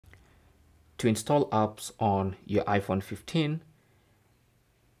To install apps on your iPhone 15,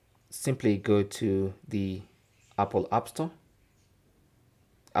 simply go to the Apple App Store.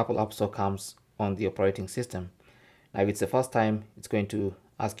 Apple App Store comes on the operating system. Now, if it's the first time, it's going to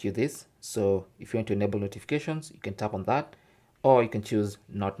ask you this. So if you want to enable notifications, you can tap on that, or you can choose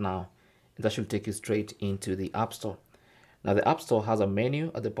not now. And that should take you straight into the App Store. Now, the App Store has a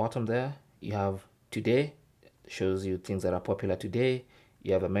menu at the bottom there. You have today, shows you things that are popular today.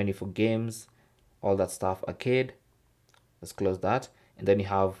 You have a menu for games, all that stuff, arcade. Let's close that. And then you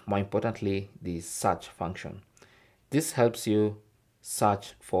have, more importantly, the search function. This helps you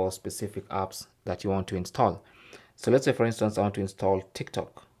search for specific apps that you want to install. So let's say, for instance, I want to install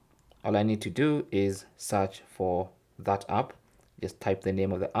TikTok. All I need to do is search for that app. Just type the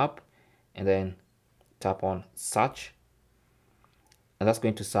name of the app and then tap on search. And that's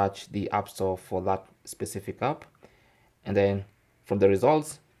going to search the App Store for that specific app. And then from the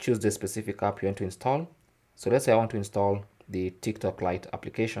results, choose the specific app you want to install. So let's say I want to install the TikTok Lite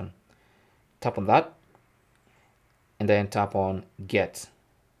application. Tap on that and then tap on Get.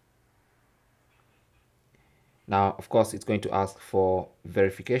 Now, of course, it's going to ask for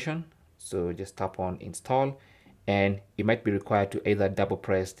verification. So just tap on Install, and you might be required to either double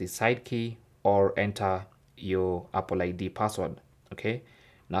press the side key or enter your Apple ID password. Okay.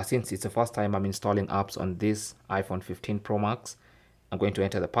 Now, since it's the first time I'm installing apps on this iPhone 15 Pro Max, I'm going to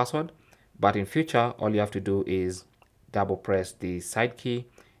enter the password. But in future, all you have to do is double press the side key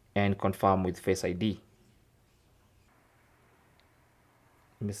and confirm with Face ID.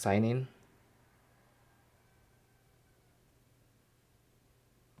 Let me sign in.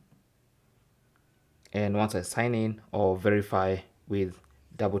 And once I sign in or verify with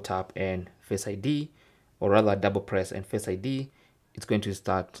double tap and Face ID, or rather double press and Face ID, it's going to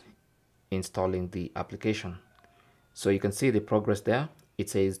start installing the application. So you can see the progress there. It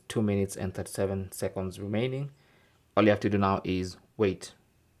says 2 minutes and 37 seconds remaining. All you have to do now is wait.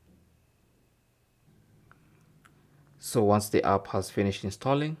 So once the app has finished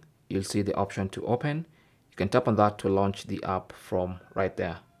installing, you'll see the option to open. You can tap on that to launch the app from right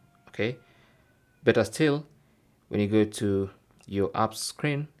there. Okay. Better still, when you go to your apps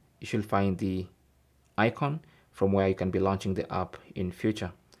screen, you should find the icon from where you can be launching the app in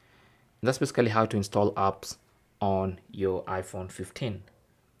future. And that's basically how to install apps on your iPhone 15.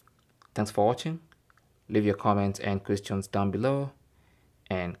 Thanks for watching. Leave your comments and questions down below,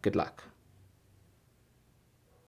 and good luck.